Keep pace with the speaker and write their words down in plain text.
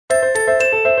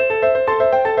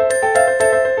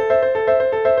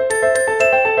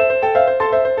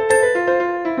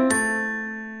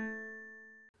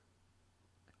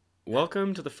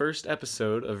welcome to the first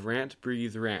episode of Rant,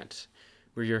 Breathe, Rant.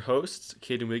 We're your hosts,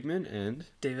 Caden Wigman and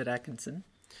David Atkinson.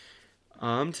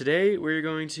 Today we're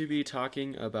going to be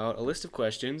talking about a list of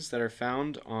questions that are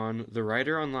found on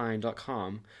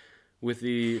thewriteronline.com with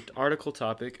the article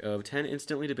topic of 10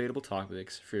 instantly debatable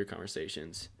topics for your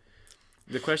conversations.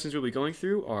 The questions we'll be going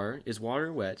through are: is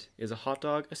water wet? Is a hot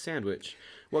dog a sandwich?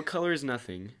 What color is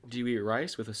nothing? Do you eat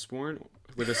rice with a spoon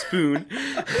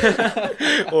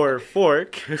or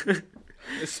fork?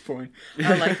 A spoon.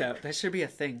 I like that. That should be a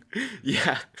thing.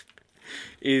 Yeah.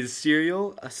 Is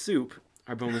cereal a soup?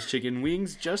 Are boneless chicken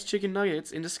wings just chicken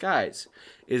nuggets in disguise?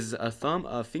 Is a thumb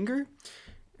a finger?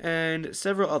 And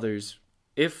several others.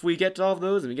 If we get to all of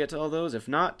those, and we get to all those. If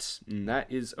not,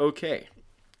 that is okay.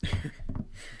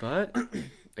 But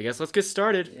I guess let's get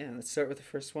started. Yeah, let's start with the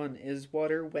first one. Is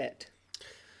water wet?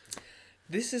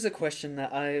 This is a question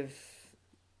that I've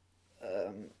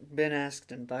been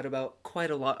asked and thought about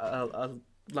quite a lot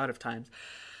of times.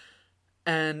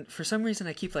 And for some reason,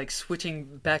 I keep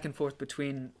switching back and forth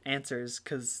between answers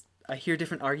because I hear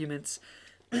different arguments,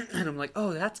 and I'm like,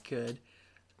 "Oh, that's good."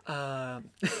 I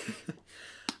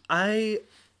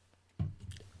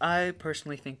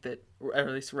personally think that, or at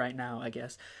least right now, I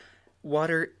guess,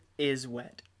 water is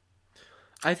wet.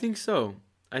 I think so.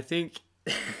 I mean,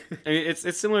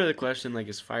 it's similar to the question,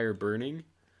 is fire burning?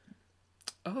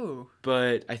 Oh.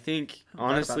 But I think,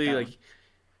 honestly,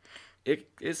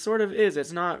 it sort of is.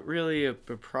 It's not really a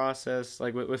process.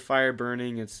 With fire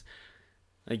burning, it's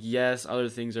yes, other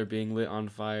things are being lit on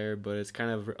fire, but it's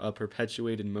kind of a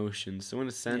perpetuated motion. So in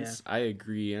a sense, yeah. I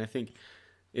agree. And I think,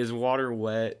 is water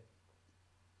wet?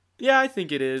 Yeah, I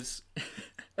think it is.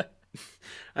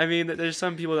 I mean, there's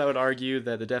some people that would argue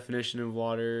that the definition of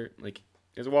water,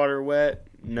 is water wet?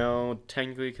 No,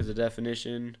 technically, because the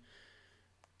definition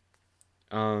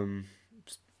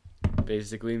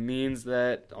basically means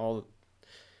that all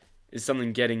is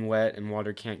something getting wet, and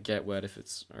water can't get wet if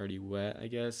it's already wet, I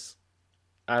guess.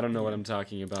 I don't know what I'm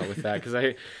talking about with that, because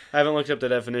I haven't looked up the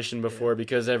definition before,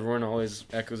 because everyone always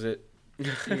echoes it.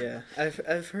 Yeah,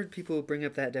 I've heard people bring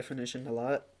up that definition a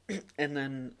lot, and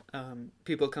then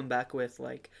people come back with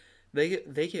they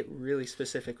get really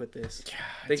specific with this. Yeah,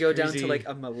 they go crazy. Down to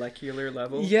a molecular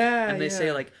level. Yeah, and they say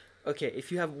okay,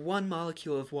 if you have one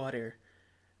molecule of water,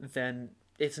 then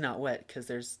it's not wet because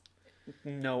there's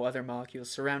no other molecules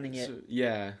surrounding it. So,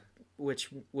 yeah, which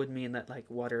would mean that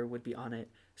water would be on it,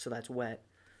 so that's wet.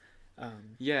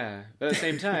 Yeah, but at the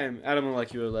same time, at a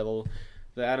molecular level,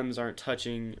 the atoms aren't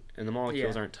touching and the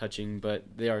molecules aren't touching, but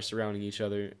they are surrounding each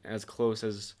other as close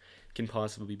as can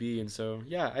possibly be. And so,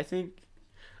 yeah, I think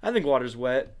water's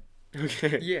wet.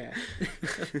 Okay. Yeah.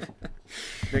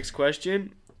 Next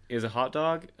question: is a hot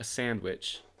dog a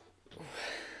sandwich?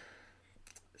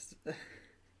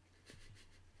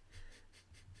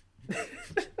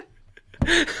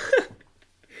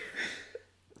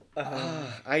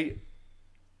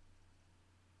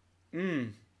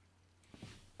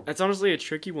 That's honestly a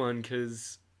tricky one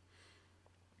because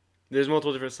there's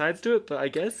multiple different sides to it, but I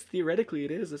guess theoretically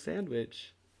it is a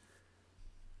sandwich.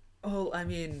 Oh, I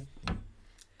mean,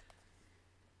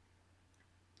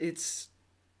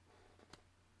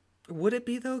 would it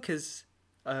be though? Because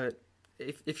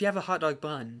if you have a hot dog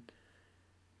bun,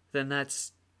 then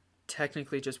that's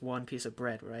technically just one piece of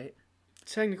bread, right?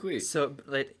 Technically. So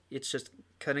it's just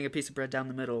cutting a piece of bread down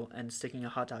the middle and sticking a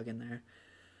hot dog in there.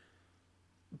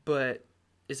 But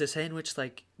is a sandwich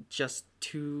just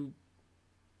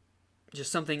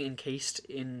something encased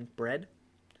in bread?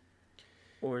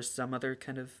 Or some other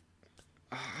kind of...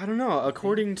 I don't know.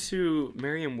 According to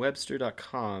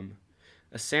Merriam-Webster.com,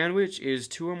 a sandwich is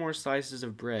 2 or more slices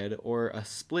of bread or a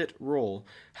split roll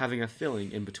having a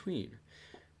filling in between.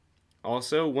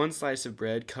 Also, 1 slice of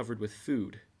bread covered with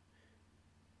food.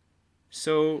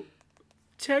 So,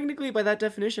 technically, by that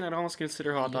definition, I'd almost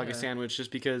consider hot dog a sandwich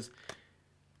just because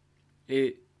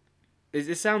it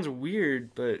sounds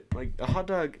weird, but a hot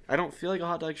dog, I don't feel like a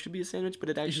hot dog should be a sandwich, but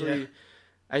it actually,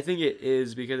 I think it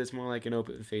is because it's more like an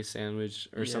open-faced sandwich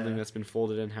or something that's been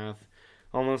folded in half.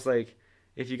 Almost like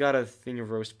if you got a thing of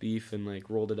roast beef and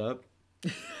rolled it up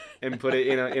and put it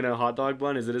in a hot dog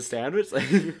bun, is it a sandwich?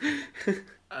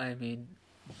 I mean,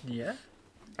 yeah.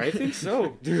 I think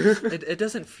so. It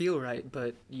doesn't feel right,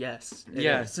 but yes. It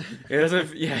is. It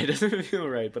doesn't feel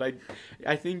right, but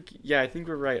I think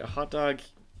we're right. A hot dog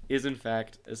is in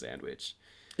fact a sandwich.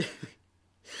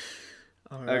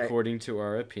 All right. According to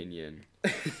our opinion.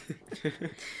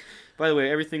 By the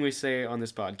way, everything we say on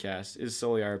this podcast is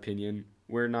solely our opinion.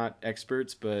 We're not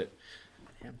experts, but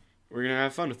we're going to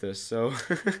have fun with this. So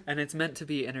and it's meant to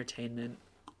be entertainment,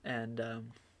 and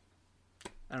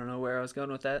I don't know where I was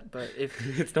going with that, but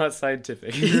if It's not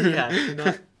scientific.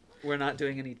 we're not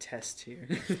doing any tests here.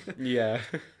 Yeah.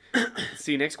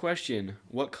 See, next question.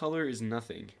 What color is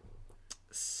nothing?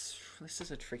 This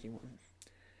is a tricky one.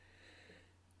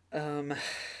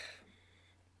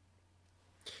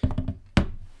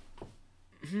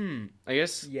 I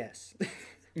guess. Yes.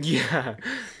 Yeah.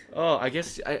 Oh, I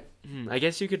guess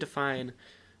you could define.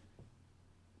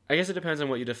 I guess it depends on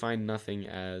what you define nothing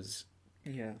as.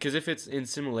 Yeah. Because if it's in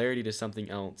similarity to something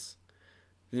else,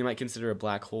 then you might consider a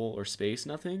black hole or space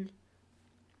nothing.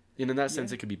 And in that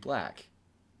sense, it could be black.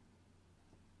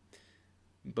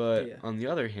 But on the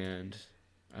other hand,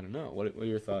 I don't know. What are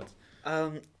your thoughts?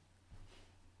 I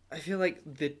feel like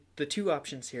the two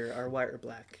options here are white or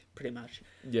black, pretty much.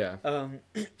 Yeah.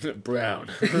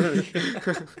 Brown.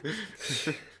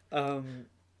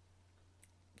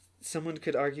 Someone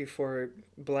could argue for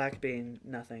black being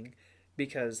nothing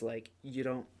because like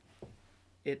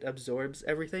it absorbs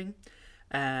everything,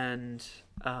 and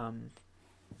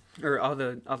or all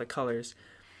the colors,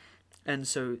 and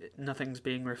so nothing's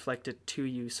being reflected to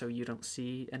you, so you don't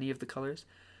see any of the colors.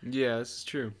 Yeah, this is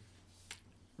true.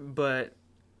 But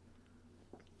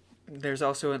there's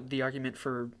also the argument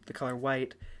for the color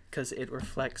white because it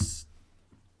reflects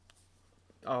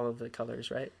all of the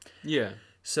colors, right? Yeah.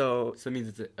 So that means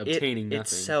it's obtaining nothing.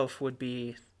 Itself would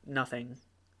be nothing,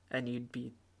 and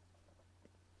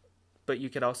but you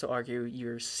could also argue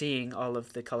you're seeing all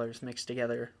of the colors mixed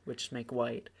together, which make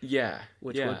white. Yeah.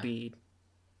 Which would be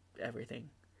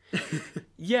everything.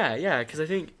 Yeah, because I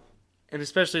think, and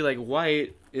especially like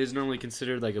white is normally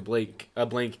considered like a blank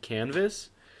canvas.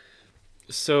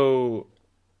 So,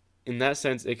 in that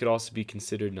sense, it could also be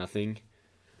considered nothing.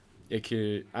 It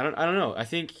could. I don't know. I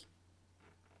think.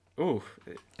 Oh,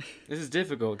 this is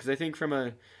difficult because I think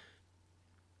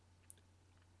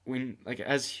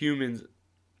as humans,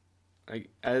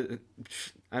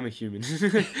 I'm a human.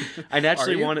 I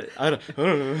naturally want to. I don't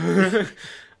know.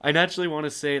 I naturally want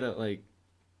to say that like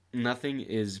nothing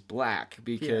is black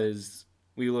because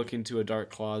we look into a dark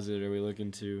closet or we look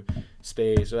into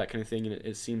space or that kind of thing, and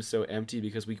it seems so empty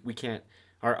because we can't.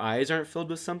 Our eyes aren't filled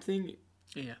with something.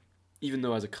 Yeah. Even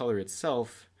though as a color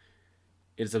itself,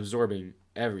 it's absorbing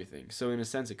everything. So in a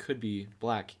sense, it could be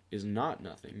black is not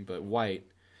nothing, but white,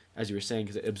 as you were saying,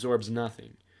 because it absorbs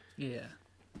nothing. Yeah.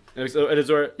 So it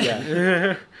absorbs.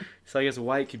 Yeah. So I guess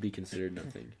white could be considered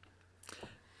nothing.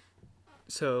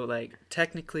 So like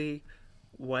technically,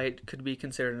 white could be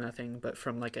considered nothing, but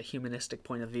from like a humanistic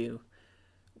point of view,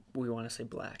 we want to say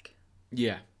black.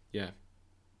 Yeah.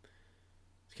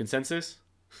 Consensus?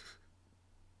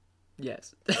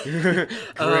 Yes.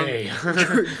 Gray.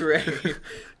 Gray.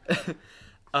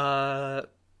 I'm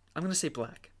gonna say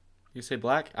black. You say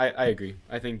black? I agree.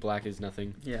 I think black is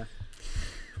nothing. Yeah.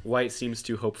 White seems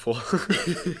too hopeful.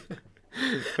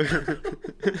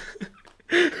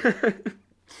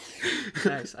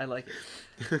 Nice, I like it.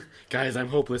 Guys, I'm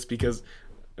hopeless because...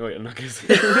 Oh, wait, I'm not gonna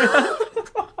say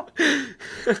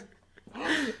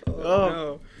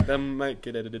no. That might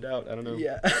get edited out. I don't know.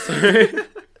 Yeah. Sorry.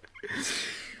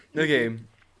 Okay,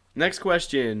 next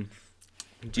question.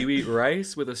 Do you eat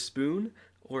rice with a spoon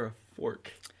or a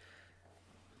fork?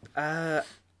 I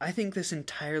think this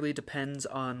entirely depends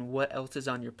on what else is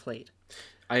on your plate.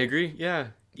 I agree. Yeah.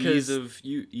 Ease of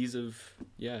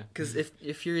yeah. Because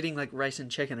if you're eating like rice and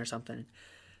chicken or something,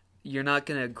 you're not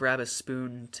gonna grab a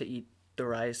spoon to eat the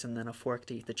rice and then a fork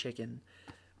to eat the chicken,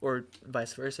 or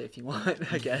vice versa if you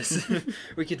want. I guess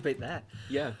we could debate that.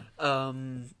 Yeah.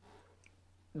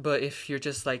 But if you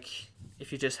just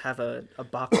have a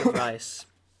box of rice,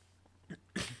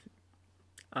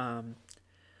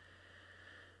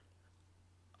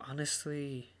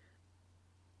 honestly,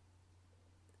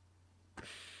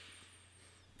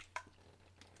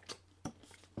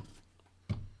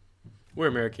 we're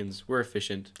Americans. We're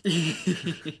efficient.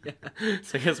 Yeah.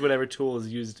 So I guess whatever tool is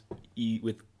used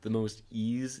with the most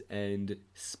ease and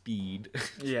speed.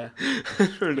 Yeah. I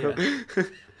don't know. Yeah.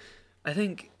 I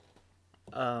think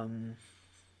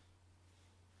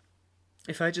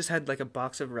if I just had like a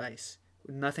box of rice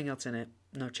with nothing else in it,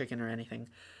 no chicken or anything,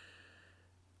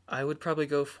 I would probably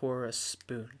go for a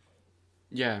spoon.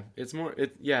 Yeah, it's more.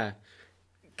 Yeah.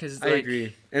 Because I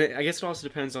agree, and I guess it also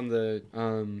depends on the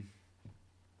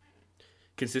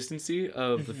consistency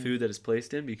of the food that it's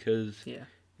placed in. Because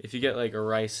if you get like a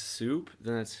rice soup,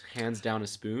 then that's hands down a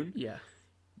spoon. Yeah.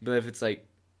 But if it's like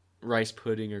rice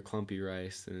pudding or clumpy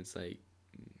rice, then it's like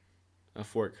a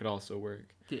fork could also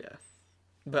work. Yeah.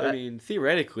 But I mean,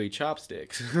 theoretically,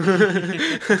 chopsticks.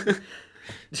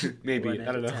 Maybe, I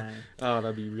don't know. Oh,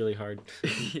 that'd be really hard.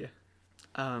 Yeah.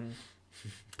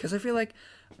 Because I feel like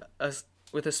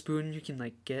with a spoon you can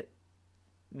like get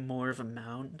more of a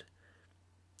mound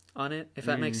on it, if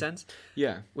that makes sense.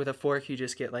 Yeah. With a fork you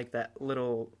just get like that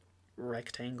little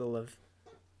rectangle of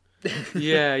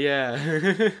yeah.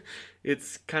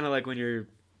 It's kind of like when you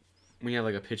have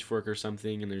like a pitchfork or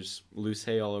something and there's loose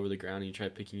hay all over the ground and you try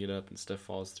picking it up and stuff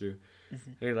falls through.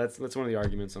 Hey, that's one of the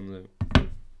arguments on the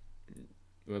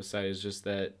website, is just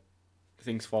that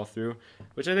things fall through,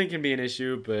 which I think can be an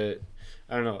issue, but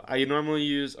I don't know. I normally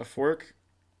use a fork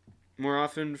more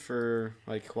often for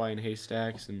like Hawaiian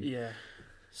haystacks and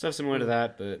stuff similar to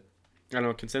that, but I don't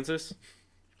know. Consensus?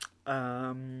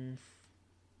 I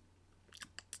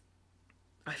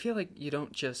feel like you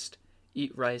don't just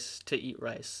eat rice to eat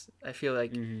rice. I feel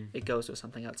like it goes with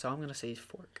something else, so I'm gonna say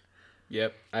fork.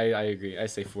 Yep, I agree. I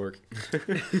say fork.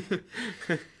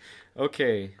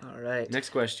 Okay. All right. Next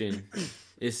question.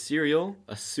 Is cereal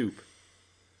a soup?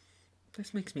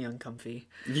 This makes me uncomfy.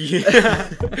 Yeah.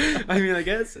 I mean, I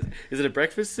guess. Is it a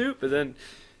breakfast soup? But then,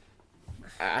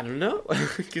 I don't know.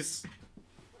 Cause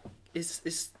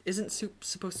Isn't soup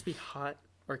supposed to be hot,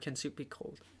 or can soup be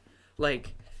cold?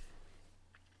 Like,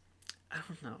 I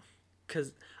don't know.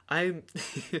 Because I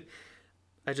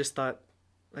just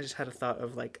had a thought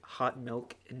of like hot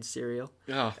milk in cereal.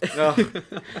 Oh,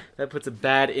 that puts a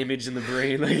bad image in the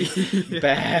brain. Like,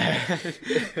 bad.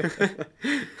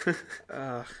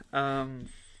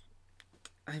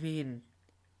 I mean,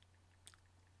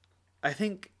 I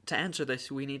think to answer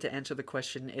this, we need to answer the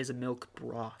question: is a milk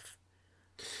broth?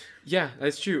 Yeah,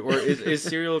 that's true. Or is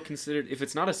cereal considered? If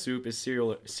it's not a soup, is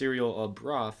cereal a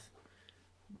broth?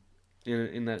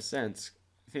 In that sense,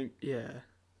 I think. Yeah.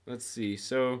 Let's see.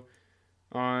 So,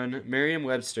 on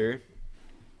Merriam-Webster.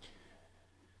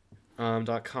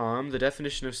 .com, the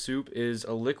definition of soup is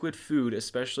a liquid food,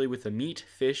 especially with a meat,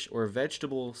 fish, or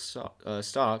vegetable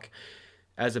stock,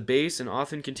 as a base and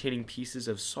often containing pieces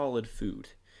of solid food.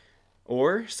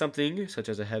 Or something such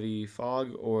as a heavy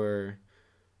fog or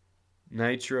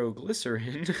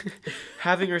nitroglycerin,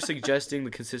 having or suggesting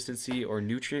the consistency or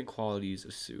nutrient qualities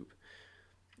of soup.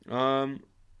 Or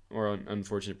an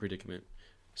unfortunate predicament.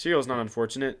 Cereal's not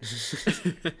unfortunate.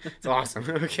 It's awesome.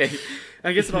 Okay.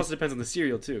 I guess it also depends on the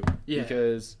cereal, too. Yeah.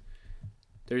 Because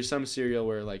there's some cereal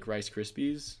where, like, Rice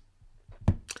Krispies,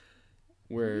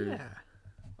 where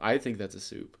I think that's a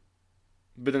soup.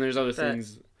 But then there's other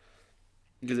things,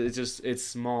 because it's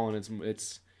small and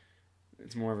it's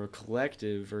more of a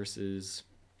collective versus...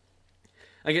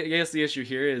 I guess the issue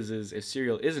here is if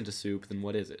cereal isn't a soup, then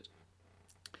what is it?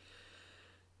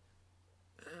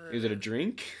 Is it a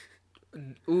drink?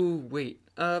 Ooh, wait.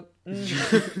 Because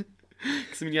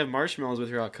I mean, you have marshmallows with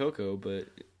your hot cocoa, but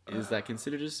is that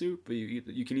considered a soup? But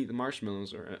you can eat the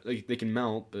marshmallows, or like they can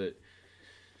melt, but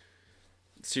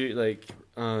cereal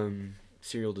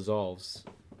dissolves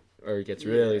or it gets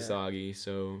really soggy.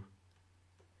 So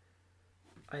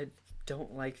I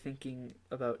don't like thinking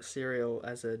about cereal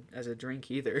as a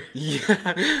drink either. Yeah,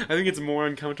 I think it's more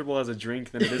uncomfortable as a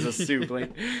drink than it is a soup.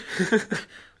 Like,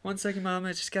 1 second, Mom,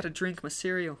 I just gotta drink my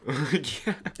cereal.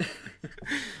 Yeah.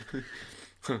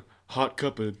 Hot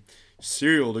cup of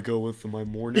cereal to go with my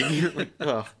morning. Like,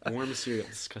 warm cereal,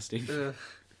 disgusting.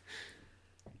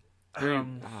 Then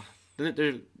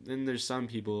there's some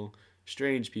people,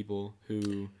 strange people,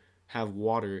 who have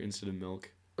water instead of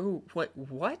milk. Oh,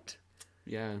 what?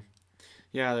 Yeah.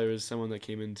 Yeah, there was someone that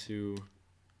came into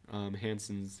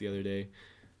Hanson's the other day,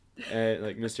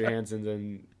 like Mr. Hanson's,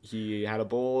 and he had a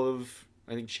bowl of,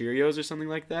 I think, Cheerios or something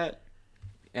like that,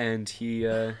 and he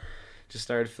just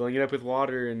started filling it up with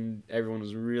water, and everyone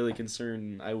was really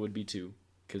concerned. I would be too,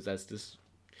 because that's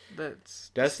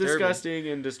disgusting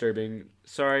and disturbing.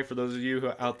 Sorry for those of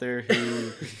you out there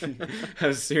who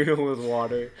have cereal with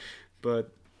water, but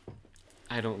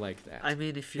I don't like that. I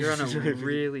mean, if you're on a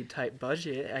really tight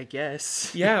budget, I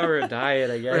guess. Yeah, or a diet,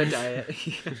 I guess. Or a diet.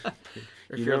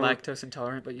 Or if you're lactose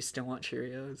intolerant, but you still want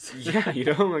Cheerios. Yeah, I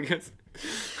guess.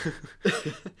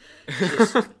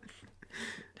 Just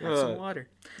have some water.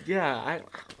 Yeah,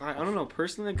 I don't know.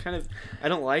 Personally, I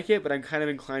don't like it, but I'm kind of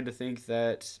inclined to think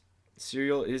that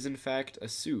cereal is in fact a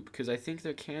soup, because I think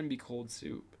there can be cold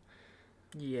soup.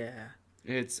 Yeah.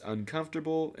 It's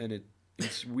uncomfortable and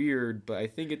it's weird, but I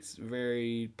think it's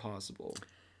very possible.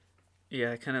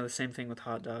 Yeah, kind of the same thing with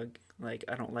hot dog. Like,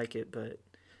 I don't like it, but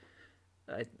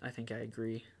I think I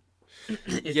agree.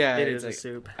 It is a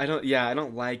soup. I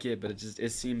don't like it, but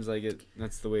it seems like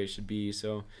that's the way it should be.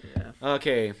 So yeah.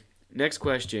 Okay, next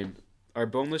question. Are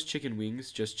boneless chicken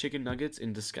wings just chicken nuggets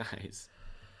in disguise?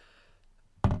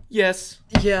 Yes.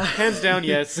 Yeah. Hands down,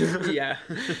 yes. Yeah.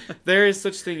 There is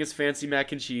such thing as fancy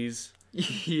mac and cheese.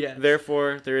 Yeah.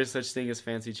 Therefore, there is such thing as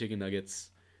fancy chicken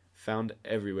nuggets, found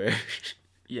everywhere.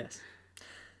 Yes.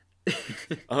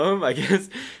 I guess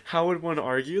how would one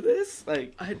argue this?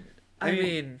 Like, I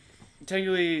mean,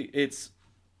 technically, it's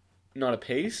not a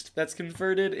paste that's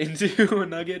converted into a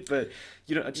nugget, but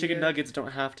chicken nuggets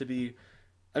don't have to be.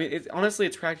 I mean, honestly,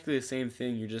 it's practically the same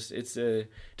thing. It's a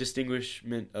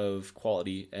distinguishment of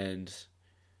quality and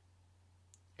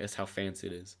I guess how fancy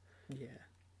it is. yeah.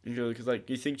 Because like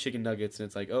you think chicken nuggets and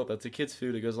it's like, oh, that's a kid's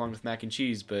food. It goes along with mac and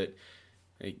cheese, but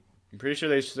like I'm pretty sure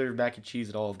they serve mac and cheese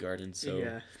at Olive Garden. So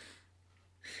yeah.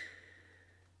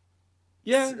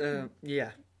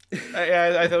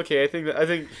 Okay. I think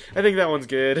that one's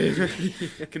good.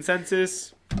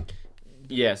 Consensus.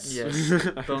 Yes. Yes.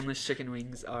 Boneless chicken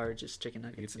wings are just chicken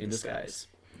nuggets in disguise.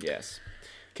 Yes.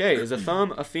 Okay. Is a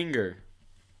thumb a finger?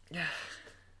 Yeah.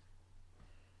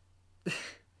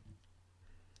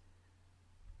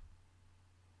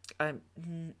 I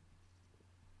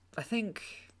think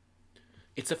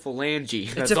it's a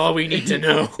phalange. That's all we need to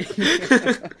know.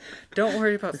 Don't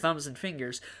worry about thumbs and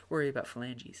fingers. Worry about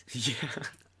phalanges. Yeah.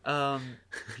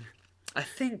 I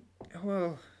think,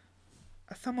 well,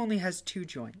 a thumb only has 2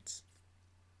 joints.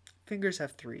 Fingers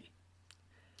have 3.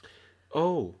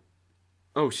 Oh,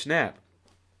 snap.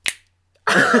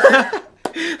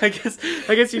 I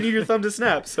guess you need your thumb to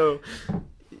snap. So,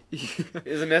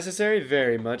 is it necessary?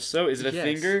 Very much so. Is it a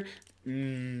finger?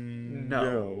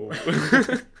 No.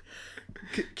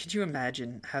 Could you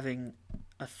imagine having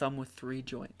a thumb with 3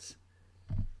 joints?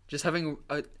 Just having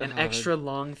an extra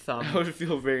long thumb. I would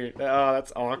feel very. Oh,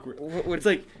 that's awkward. It's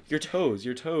like your toes.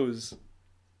 Your toes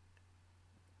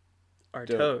are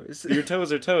toes. Your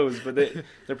toes are toes, but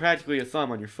they're practically a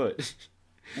thumb on your foot.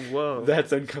 Whoa.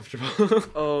 That's uncomfortable.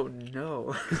 Oh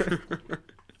no.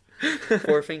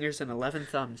 4 fingers and 11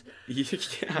 thumbs.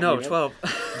 Yeah, no, 12.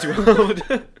 12.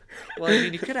 Well, I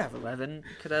mean, you could have 11.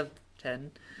 You could have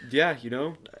 10. Yeah,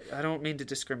 I don't mean to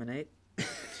discriminate.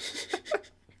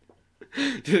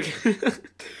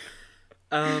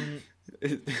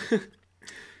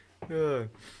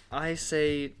 I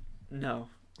say no.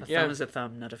 A thumb is a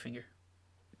thumb, not a finger.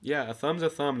 Yeah, a thumb's a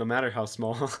thumb, no matter how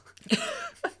small.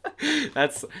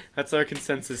 That's our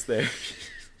consensus there.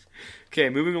 Okay,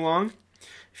 moving along.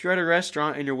 If you're at a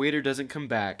restaurant and your waiter doesn't come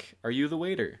back, are you the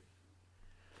waiter?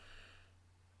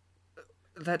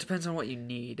 That depends on what you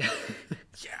need.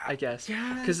 Yeah, I guess.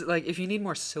 Yeah. Because like, if you need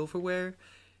more silverware,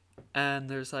 and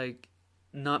there's like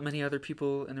not many other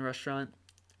people in the restaurant,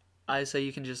 I say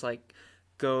you can just like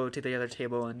go to the other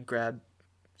table and grab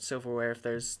silverware if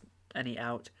there's any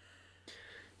out.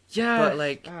 Yeah. But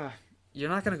like, you're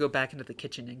not gonna go back into the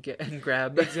kitchen and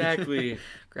grab exactly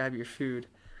grab your food.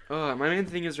 Oh, my main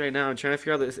thing is right now I'm trying to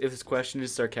figure out if this question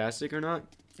is sarcastic or not.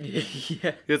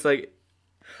 Yeah. It's like,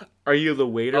 are you the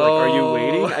waiter? Like, are you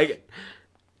waiting?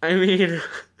 I mean,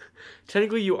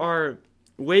 technically you are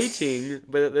waiting,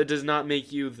 but that does not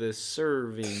make you the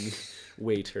serving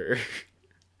waiter.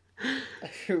 I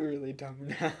feel really dumb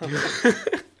now.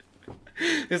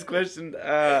 This question,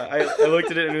 I looked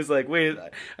at it and it was like, wait,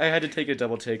 I had to take a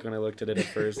double take when I looked at it at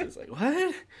first. It's like,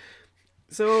 what?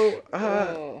 So,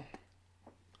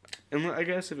 and I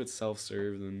guess if it's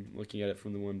self-serve, then looking at it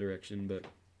from the one direction, but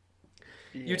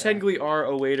you technically are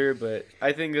a waiter, but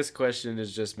I think this question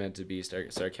is just meant to be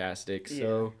sarcastic,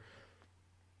 so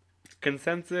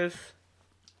consensus?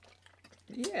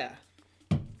 Yeah.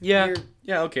 Yeah,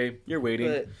 okay, you're waiting.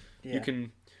 But, you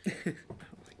can...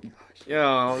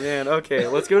 Oh, man, okay,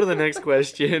 let's go to the next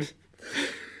question.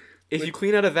 If you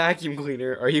clean out a vacuum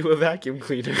cleaner, are you a vacuum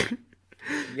cleaner?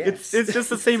 Yes. It's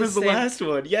just the same as the last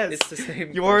one. Yes. It's the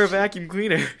same. You are a vacuum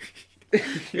cleaner.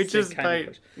 It's just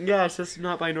it's just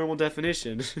not by normal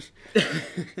definition.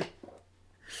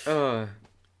 Oh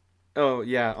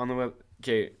yeah, on the web.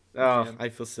 Okay. I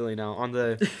feel silly now. On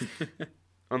the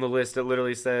list, it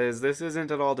literally says this isn't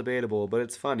at all debatable, but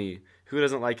it's funny. Who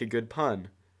doesn't like a good pun?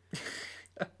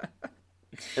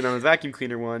 And on the vacuum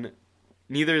cleaner one,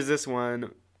 neither is this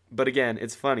one, but again,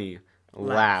 it's funny.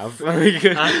 Laugh.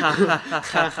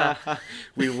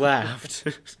 We laughed.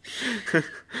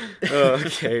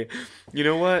 Okay. You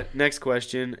know what? Next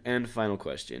question and final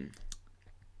question.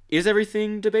 Is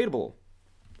everything debatable?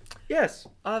 Yes.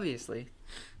 Obviously.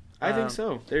 I think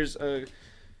so. There's a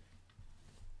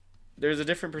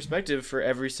different perspective for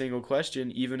every single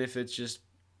question, even if you're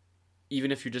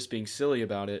just being silly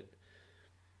about it.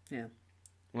 Yeah.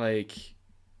 Like,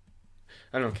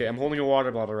 I don't know. Okay, I'm holding a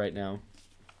water bottle right now.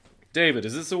 David,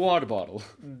 is this a water bottle?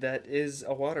 That is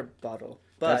a water bottle.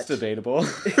 But that's debatable.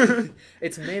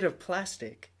 It's made of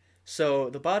plastic. So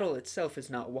the bottle itself is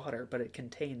not water, but it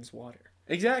contains water.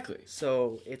 Exactly.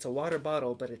 So it's a water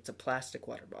bottle, but it's a plastic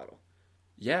water bottle.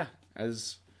 Yeah,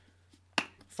 as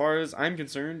far as I'm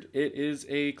concerned, it is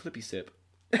a clippy sip.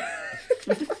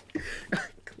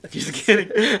 Just kidding.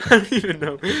 I don't even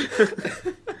know.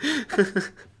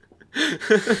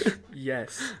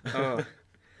 Yes. Oh.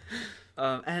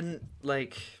 And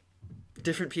like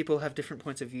different people have different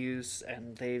points of views,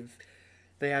 and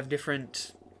they have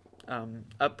different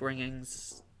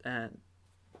upbringings, and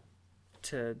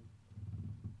to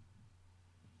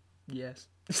yes.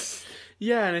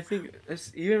 Yeah, and I think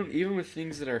even with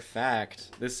things that are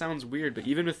fact, this sounds weird, but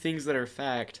even with things that are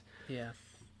fact, Yeah.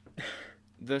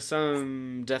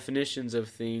 some definitions of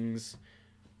things,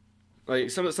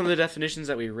 like some of the definitions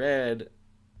that we read,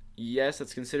 yes,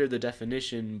 that's considered the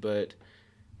definition, but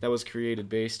that was created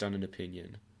based on an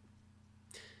opinion.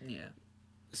 Yeah.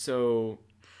 So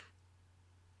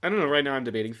I don't know. Right now, I'm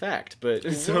debating fact,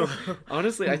 but so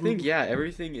honestly, I think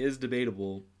everything is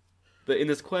debatable. But in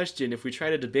this question, if we try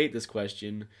to debate this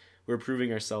question, we're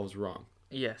proving ourselves wrong.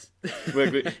 Yes.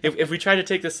 if we try to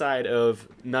take the side of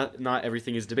not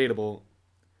everything is debatable,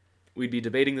 we'd be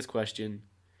debating this question,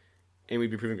 and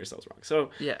we'd be proving ourselves wrong. So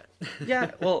yeah.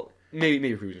 Well,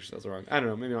 maybe proving ourselves wrong. I don't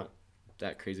know. Maybe not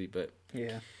that crazy, but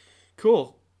yeah.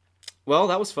 Cool. Well,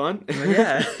 that was fun.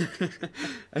 Yeah.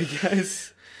 I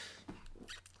guess.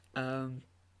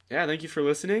 Yeah. Thank you for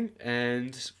listening,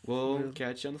 and we'll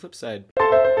catch you on the flip side.